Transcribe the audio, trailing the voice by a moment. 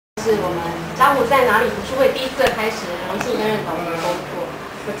是我们江湖在哪里读书会第一次开始荣幸担任导读工作，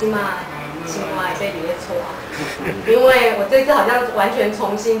我今嘛心外被你的错，因为我这次好像完全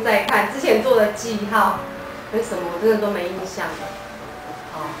重新再看之前做的记号跟什么，我真的都没印象了。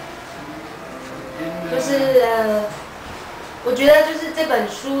好，就是我觉得就是这本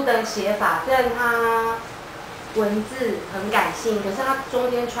书的写法，虽然它文字很感性，可是它中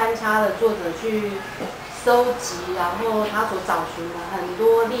间穿插了作者去搜集，然后他所找寻的很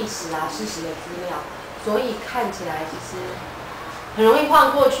多历史啊、事实的资料，所以看起来其实很容易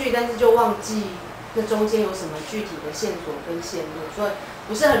晃过去，但是就忘记这中间有什么具体的线索跟线路，所以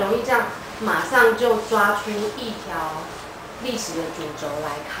不是很容易这样马上就抓出一条历史的主轴来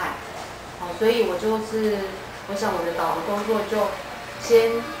看。好，所以我想我的导读工作就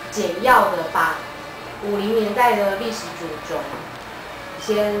先简要的把50年代的历史主轴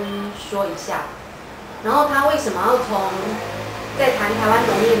先说一下。然后他为什么要在谈台湾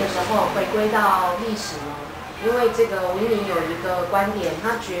农业的时候回归到历史呢？因为这个吴一鸣有一个观点，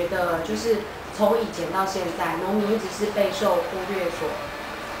他觉得就是从以前到现在，农民一直是备受忽略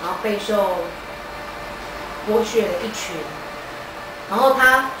然后备受剥削的一群。然后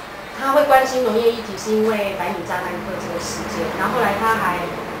他会关心农业议题，是因为白米炸弹客这个事件。然后后来他还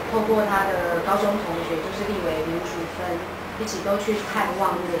透过他的高中同学，就是立委林淑芬，一起都去看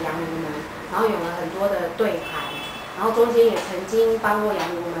望那个洋奴们。然后有了很多的对谈，然后中间也曾经帮过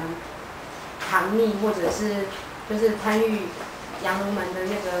洋奴们抗逆，或者是就是参与洋奴们的那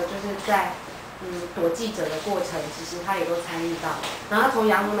个就是在躲记者的过程，其实他也都参与到。然后从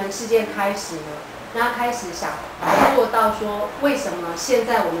洋奴们事件开始呢，让他开始想做到说，为什么现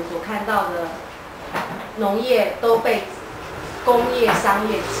在我们所看到的农业都被工业商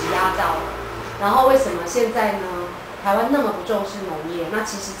业挤压到了，然后为什么现在呢？台湾那么不重视农业，那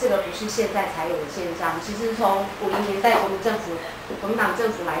其实这个不是现在才有的现象，其实从50年代国民党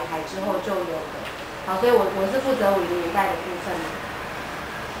政府来台之后就有的。好，所以我是负责50年代的部分。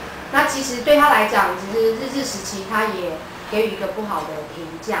那其实对他来讲，其实日治时期他也给予一个不好的评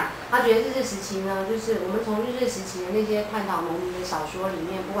价。他觉得日治时期呢，就是我们从日治时期的那些探讨农民的小说里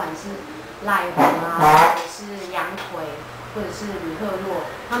面，不管是赖鸿啊，或者是杨奎，或者是李贺洛，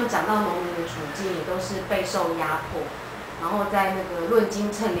他们讲到农民的处境也都是备受压迫，然后在那个论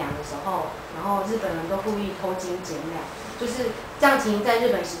斤称两的时候，然后日本人都故意偷斤减两，就是这样情形在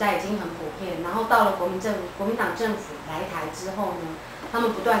日本时代已经很普遍。然后到了国民党政府来台之后呢，他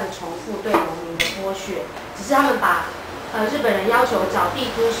们不断的重复对农民的剥削，只是他们把日本人要求缴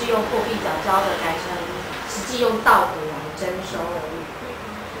地租是用货币缴交的，改成实际用稻谷来征收而已。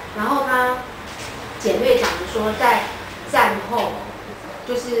然后他简略讲的说，在战后，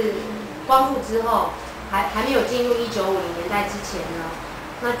就是光复之后，还没有进入1950年代之前呢，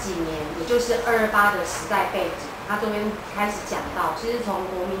那几年，也就是228的时代背景，他这边开始讲到，其实从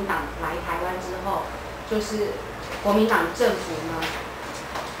国民党来台湾之后，就是国民党政府呢，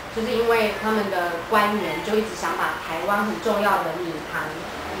就是因为他们的官员就一直想把台湾很重要的米、糖、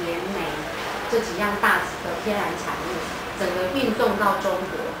盐、煤这几样大的天然产物，整个运送到中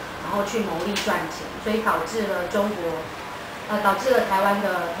国，然后去谋利赚钱，所以导致了台湾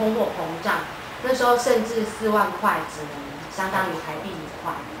的通货膨胀。那时候甚至4万块只能相当于台币1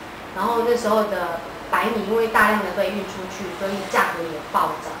块。然后那时候的白米因为大量的被运出去，所以价格也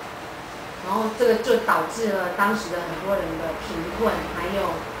暴涨。然后这个就导致了当时的很多人的贫困，还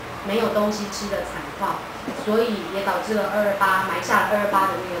有没有东西吃的惨况，所以也导致了埋下了228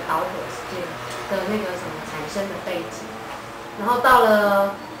的那个导火线的那个什么产生的背景。然后到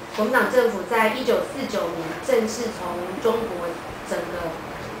了国民党政府在1949年正式从中国整个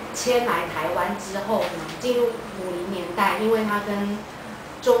迁来台湾之后呢，进入50年代，因为他跟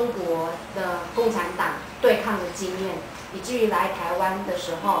中国的共产党对抗的经验，以至于来台湾的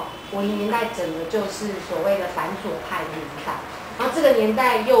时候，50年代整个就是所谓的反左派的年代。然后这个年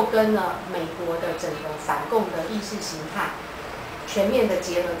代又跟了美国的整个反共的意识形态全面的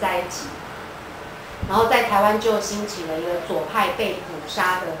结合在一起。然后在台湾就兴起了一个左派被捕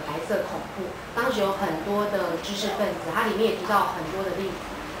杀的白色恐怖，当时有很多的知识分子，它里面也提到很多的例子，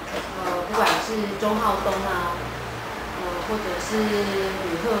不管是钟浩东啊，或者是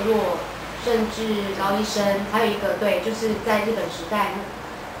吕赫若，甚至高一生，还有一个对，就是在日本时代，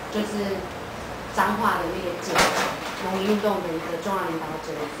就是彰化的那个农民运动的一个重要领导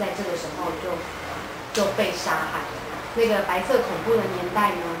者，在这个时候就被杀害。那个白色恐怖的年代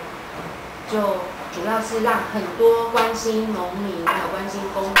呢，就主要是让很多关心农民还有关心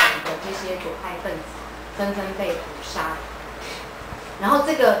工人的这些左派分子纷纷被捕杀。然后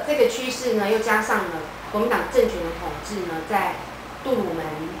这个趋势呢，又加上了国民党政权的统治呢，在杜鲁门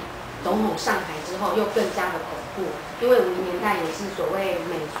总统上台之后，又更加的恐过，因为50年代也是所谓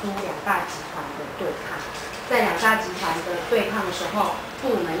美苏两大集团的对抗，在两大集团的对抗的时候，父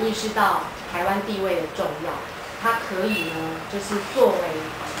母们意识到台湾地位的重要，它可以呢，就是作为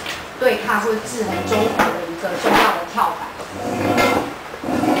对抗或制衡中国的一个重要的跳板。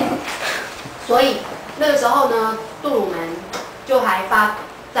所以那个时候呢，杜鲁门就还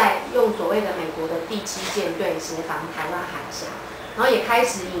在用所谓的美国的第7舰队协防台湾海峡，然后也开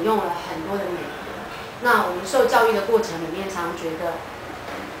始引用了很多的美元。那我们受教育的过程里面，常觉得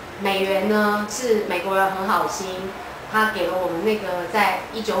美元呢是美国人很好心，他给了我们那个在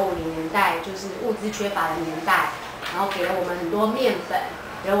1950年代就是物资缺乏的年代，然后给了我们很多面粉，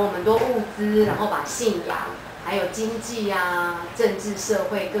给了我们很多物资，然后把信仰还有经济啊、政治、社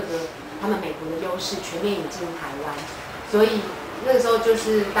会各个他们美国的优势全面引进台湾，所以那个时候就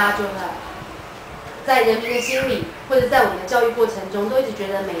是大家就在人民的心里，或者在我们的教育过程中，都一直觉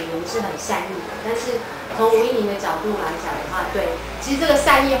得美元是很善意的。但是从吴依宁的角度来讲的话，对，其实这个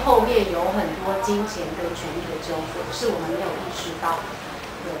善意后面有很多金钱跟权力的纠葛，是我们没有意识到。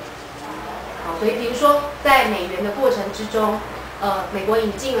对，好，所以比如说在美元的过程之中，美国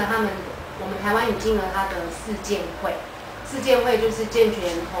引进了我们台湾引进了它的4建会。4建会就是健全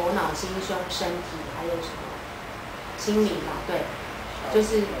头脑、心胸、身体，还有什么心理吧？对，就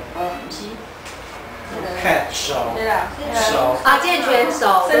是看手，对啦，手啊，健全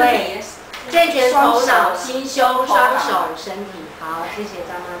手，对，健全头脑、心胸、双手、身体。好，谢谢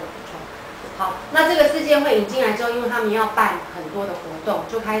张妈的补充。好，那这个4建会引进来之后，因为他们要办很多的活动，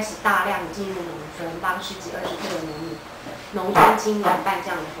就开始大量进入农村，帮10几20岁的农村青年办这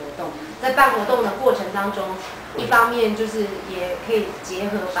样的活动。在办活动的过程当中，一方面就是也可以结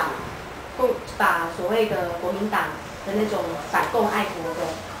合把所谓的国民党的那种反共爱国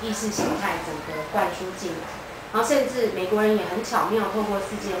的意识形态整个灌输进来，然后甚至美国人也很巧妙透过4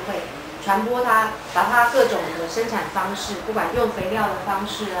建会传播它，把它各种的生产方式，不管用肥料的方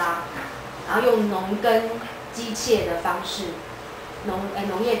式啊，然后用农耕机械的方式，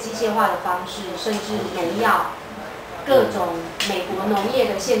农业机械化的方式，甚至农药各种美国农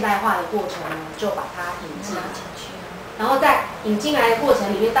业的现代化的过程呢，就把它引进来。然后在引进来的过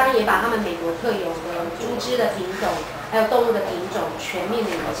程里面，当然也把他们美国特有的猪只的品种，还有动物的品种全面的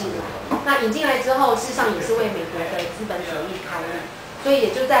引进来。那引进来之后，事实上也是为美国的资本主义开路。所以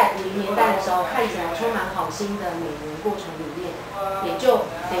也就在50年代的时候，看起来充满好心的美元过程里面，也就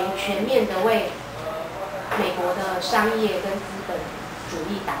等于全面的为美国的商业跟资本主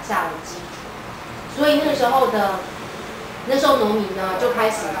义打下了基础。所以那时候农民呢就开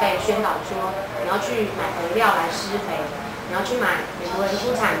始被宣导说，你要去买肥料来施肥，你要去买美国人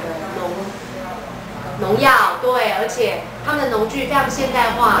出产的农药，对，而且他们的农具非常现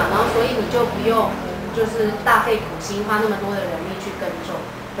代化，然后所以你就不用就是大费苦心花那么多的人力去耕种，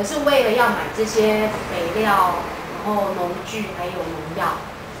可是为了要买这些肥料，然后农具还有农药，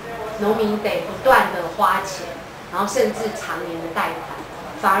农民得不断的花钱，然后甚至常年的贷款，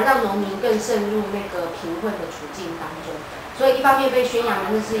反而让农民更渗入那个贫困的处境当中。所以一方面被宣扬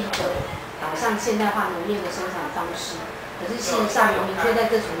的那是一个导向现代化农业的生产方式，可是事实上农民却在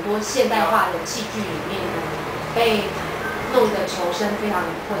这很多现代化的器具里面呢，被弄得求生非常的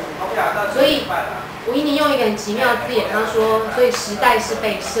困难。所以吴依宁用一个很奇妙的字眼，他说，所以时代是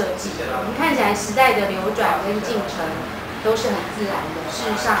被设计的。我们看起来时代的流转跟进程都是很自然的，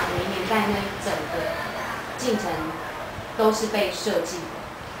事实上50年代那一整个进程都是被设计的，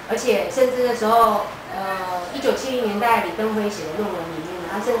而且甚至那时候，1970年代李登辉写的论文里面，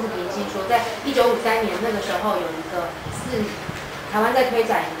他甚至评析说，在1953年那个时候有一个台湾在推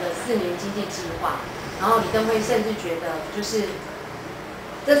展一个4年经济计划，然后李登辉甚至觉得就是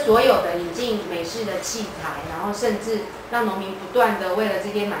这所有的引进美式的器材，然后甚至让农民不断的为了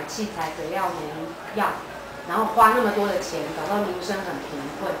这些买器材、肥料、农药，然后花那么多的钱，搞到民生很贫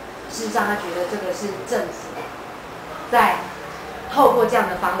困。事实上，他觉得这个是政府在透过这样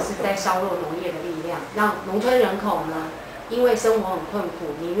的方式在削弱农业的力量，让农村人口呢，因为生活很困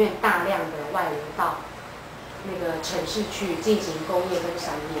苦，宁愿大量的外流到那个城市去进行工业跟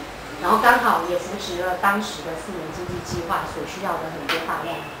商业，然后刚好也扶持了当时的4年经济计划所需要的很多大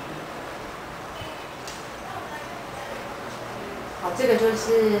量的人力。好，这个就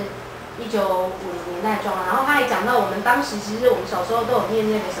是1950年代状况。然后他也讲到，我们当时其实我们小时候都有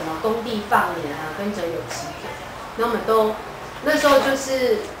念那个什么工地放脸啊，耕者有其田，那我们都那时候就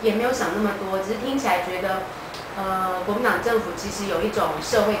是也没有想那么多，只是听起来觉得，国民党政府其实有一种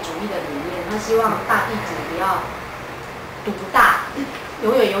社会主义的理念，他希望大地主不要独大，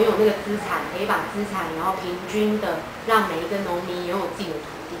永远拥有那个资产，可以把资产然后平均的让每一个农民拥有自己的土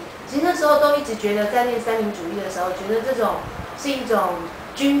地。其实那时候都一直觉得，在念三民主义的时候，觉得这种是一种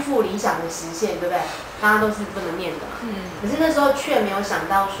均富理想的实现，对不对？大家都是这么念的嘛。可是那时候却没有想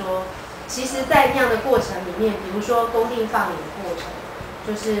到说，其实，在那样的过程里面，比如说公定放领的过程，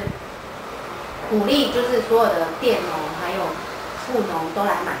就是鼓励就是所有的佃农还有富农都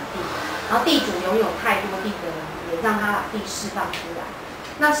来买地，然后地主拥有太多地的人，也让他把地释放出来。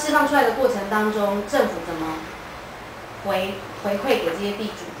那释放出来的过程当中，政府怎么回馈给这些地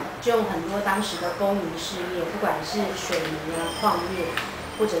主呢？就用很多当时的公营事业，不管是水泥啊、矿业，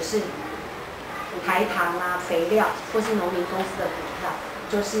或者是台糖啊、肥料，或是农民公司的股票，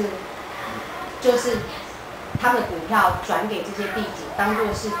就是他们的股票转给这些地主，当作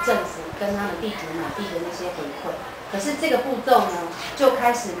是政府跟他们地主买地的那些回馈。可是这个步骤呢，就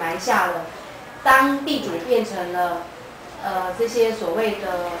开始埋下了，当地主变成了这些所谓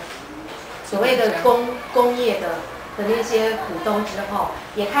的工业的那些股东之后，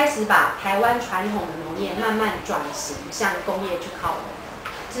也开始把台湾传统的农业慢慢转型向工业去靠拢，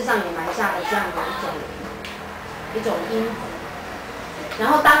事实上也埋下了这样的一种因子。然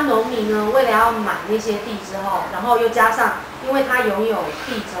后当农民呢，为了要买那些地之后，然后又加上因为他拥有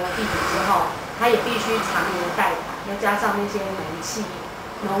地成为地主之后，他也必须常年贷款，又加上那些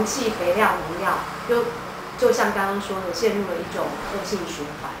农气、肥料、农药，就像刚刚说的，陷入了一种恶性循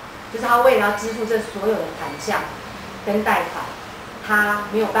环，就是他为了要支付这所有的款项跟贷款，他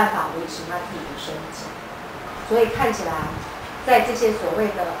没有办法维持他自己的生计，所以看起来，在这些所谓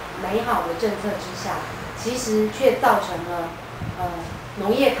的美好的政策之下，其实却造成了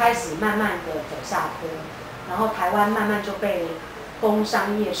农业开始慢慢的走下坡，然后台湾慢慢就被工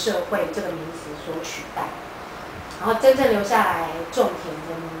商业社会这个名词所取代，然后真正留下来种田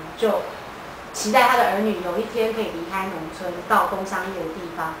的呢，就期待他的儿女有一天可以离开农村，到工商业的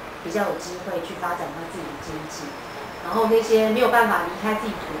地方，比较有机会去发展他自己的经济。然后那些没有办法离开自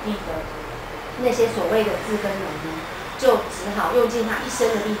己土地的那些所谓的自耕农呢，就只好用尽他一生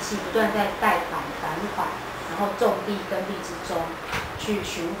的力气，不断在贷款、返款，然后种地、耕地之中，去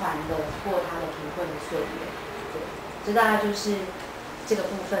循环的过他的贫困的岁月。对，这大概就是这个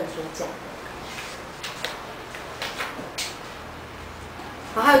部分所讲的。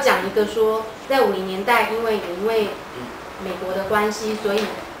好，还有讲一个说，在50年代，因为美国的关系，所以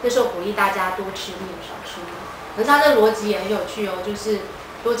那时候鼓励大家多吃面少吃米。可是他这个逻辑也很有趣哦，就是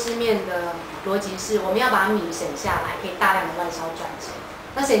多吃面的逻辑是，我们要把米省下来，可以大量的外销赚钱。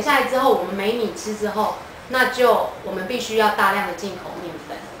那省下来之后，我们没米吃之后，那就我们必须要大量的进口面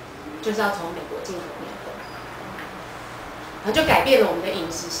粉，就是要从美国进口面粉，然后就改变了我们的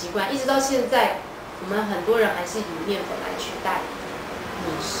饮食习惯，一直到现在，我们很多人还是以面粉来取代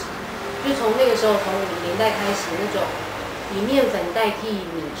米食，就从那个时候，从50年代开始，那种以面粉代替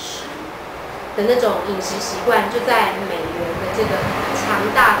米食的那种饮食习惯，就在美元的这个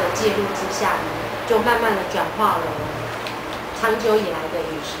强大的介入之下，就慢慢的转化了长久以来的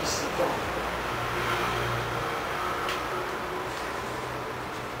饮食习惯。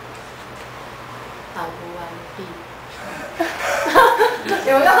导读完毕。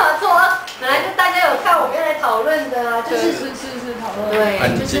有干嘛做啊？本来就大家有看我们来讨论的啊，就是讨论。对，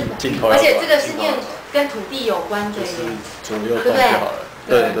就是，而且这个是念跟土地有关的耶，左右动就好了。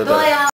对啊。